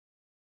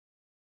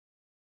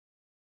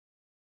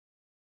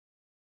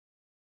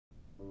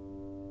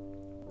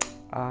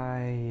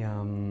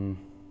I've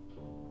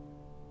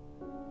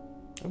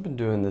been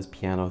doing this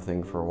piano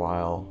thing for a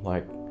while,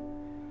 like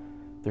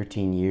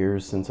 13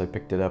 years since I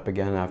picked it up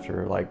again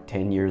after like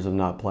 10 years of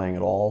not playing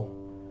at all.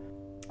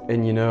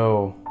 And you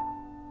know,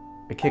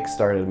 I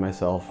kick-started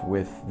myself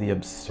with the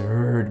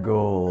absurd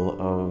goal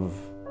of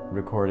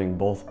recording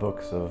both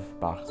books of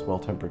Bach's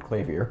Well-Tempered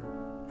Clavier,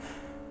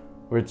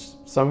 which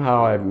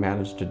somehow I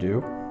managed to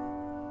do.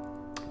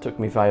 It took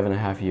me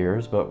 5.5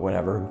 years, but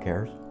whatever, who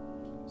cares?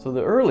 So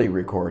the early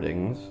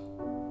recordings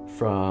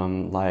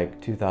from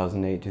like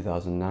 2008,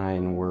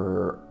 2009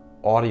 were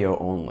audio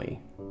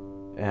only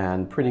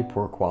and pretty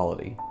poor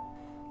quality.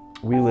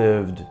 We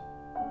lived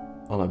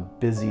on a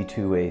busy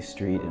two-way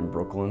street in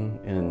Brooklyn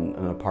in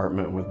an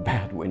apartment with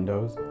bad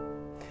windows.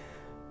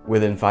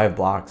 Within 5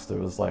 blocks there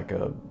was like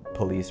a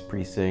police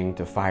precinct,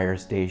 a fire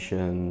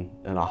station,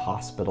 and a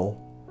hospital.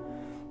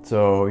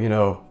 So, you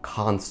know,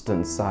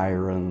 constant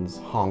sirens,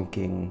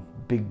 honking,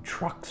 big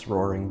trucks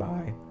roaring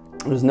by.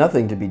 There's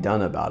nothing to be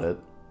done about it,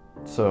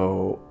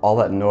 so all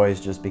that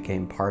noise just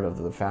became part of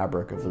the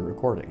fabric of the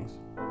recordings.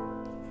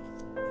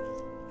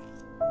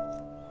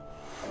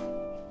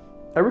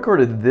 I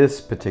recorded this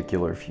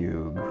particular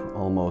fugue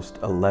almost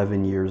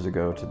 11 years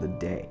ago to the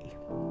day,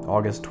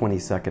 August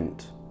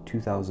 22nd,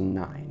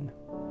 2009.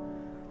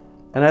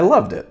 And I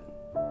loved it.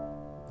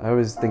 I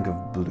always think of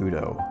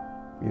Bluto,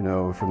 you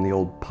know, from the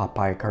old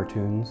Popeye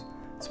cartoons.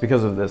 It's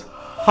because of this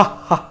ha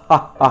ha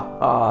ha ha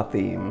ha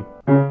theme.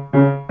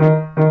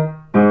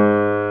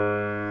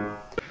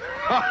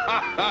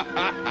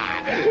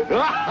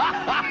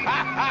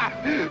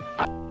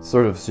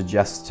 Sort of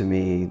suggests to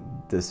me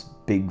this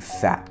big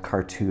fat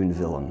cartoon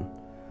villain,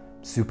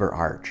 super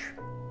arch.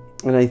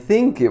 And I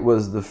think it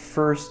was the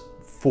first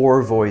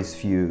 4-voice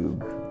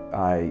fugue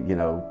I,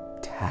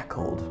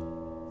 tackled.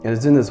 And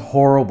it's in this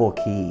horrible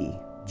key,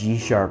 G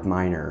sharp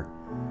minor,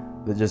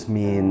 that just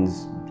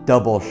means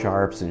double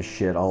sharps and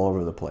shit all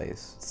over the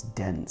place. It's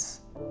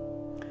dense.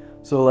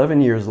 So 11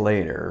 years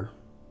later,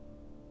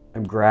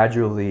 I'm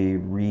gradually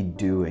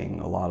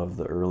redoing a lot of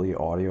the early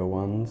audio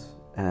ones,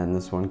 and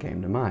this one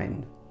came to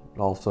mind. It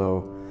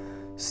also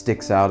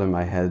sticks out in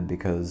my head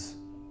because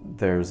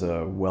there's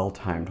a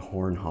well-timed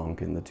horn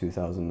honk in the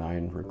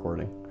 2009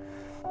 recording.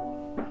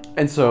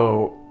 And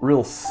so,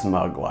 real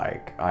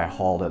smug-like, I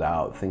hauled it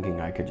out thinking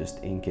I could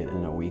just ink it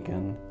in a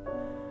weekend.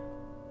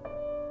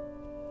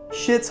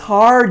 Shit's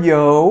hard,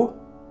 yo!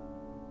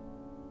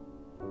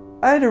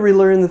 I had to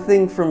relearn the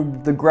thing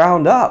from the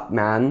ground up,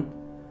 man.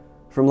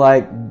 From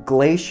like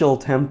glacial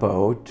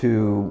tempo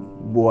to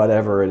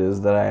whatever it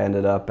is that I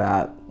ended up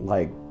at,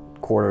 like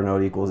quarter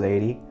note equals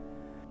 80.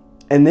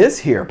 And this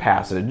here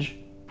passage,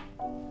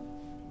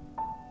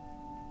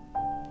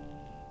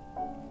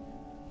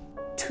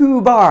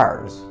 2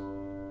 bars.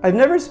 I've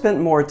never spent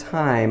more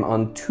time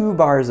on 2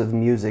 bars of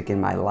music in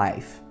my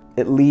life.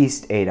 At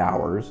least 8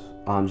 hours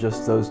on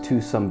just those 2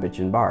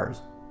 sumbitchin'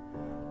 bars.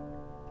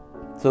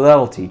 So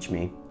that'll teach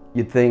me.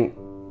 You'd think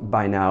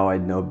by now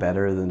I'd know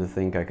better than to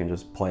think I can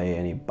just play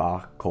any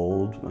Bach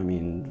cold. I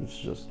mean, it's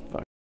just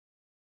fucking